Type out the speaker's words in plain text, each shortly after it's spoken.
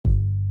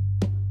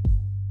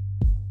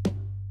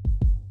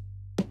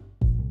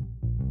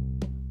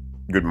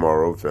Good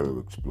morrow, fellow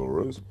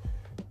explorers.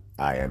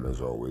 I am, as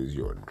always,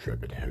 your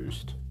intrepid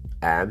host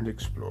and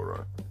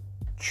explorer,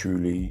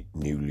 truly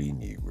newly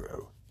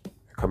Negro. I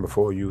come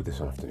before you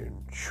this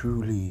afternoon,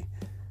 truly,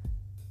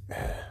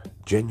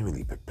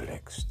 genuinely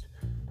perplexed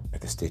at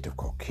the state of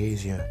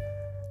Caucasia,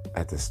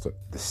 at the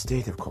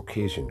state of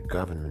Caucasian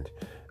government.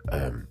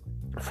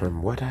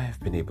 From what I have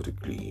been able to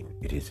glean,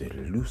 it is a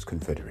loose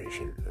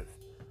confederation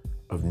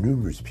of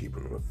numerous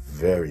people of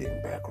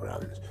varying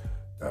backgrounds,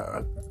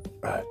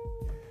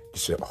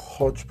 just a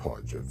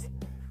hodgepodge of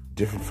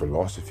different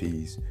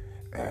philosophies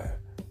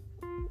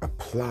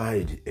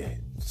applied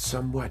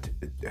somewhat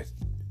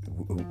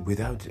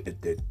without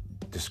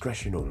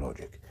discretion or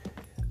logic.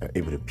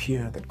 It would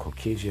appear that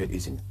Caucasia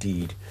is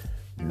indeed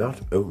not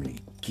only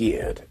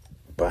geared,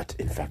 but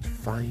in fact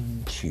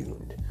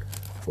fine-tuned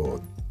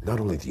for not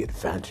only the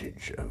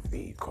advantage of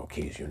the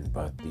Caucasian,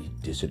 but the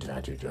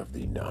disadvantage of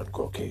the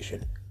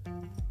non-Caucasian.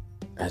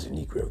 As a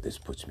Negro, this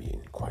puts me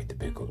in quite the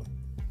pickle.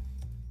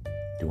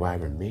 Do I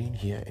remain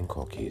here in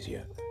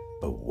Caucasia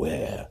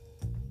aware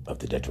of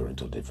the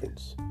detrimental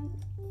difference?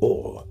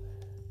 Or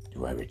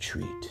do I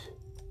retreat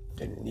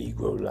to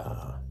Negro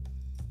law?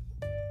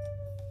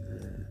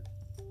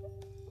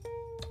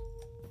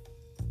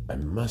 I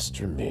must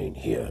remain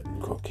here in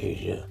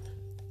Caucasia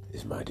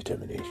is my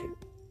determination.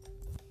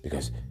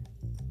 Because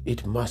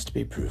it must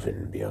be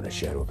proven beyond a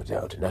shadow of a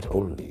doubt, not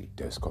only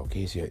does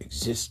Caucasia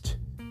exist,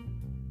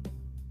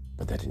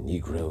 but that a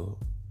Negro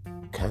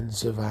can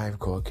survive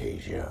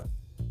Caucasia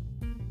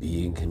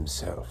being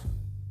himself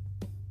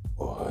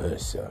or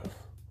herself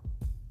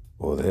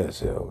or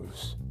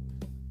themselves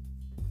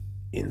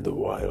in the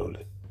wild.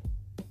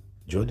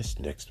 Join us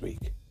next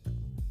week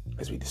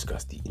as we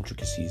discuss the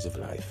intricacies of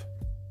life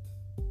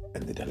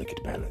and the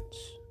delicate balance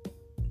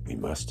we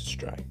must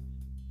strike.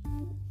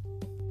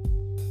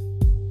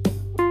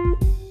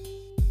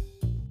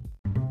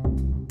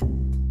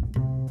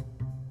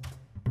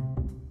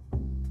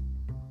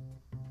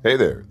 Hey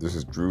there, this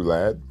is Drew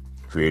Ladd,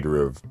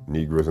 creator of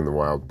Negroes in the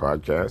Wild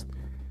podcast.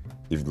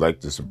 If you'd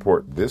like to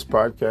support this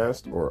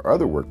podcast or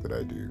other work that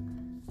I do,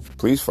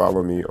 please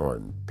follow me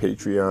on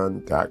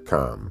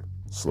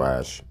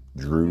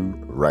patreon.com/Drew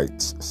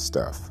Writes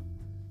Stuff.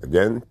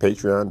 Again,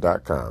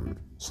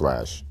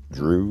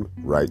 patreon.com/Drew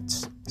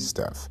Writes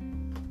Stuff.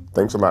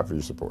 Thanks a lot for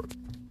your support.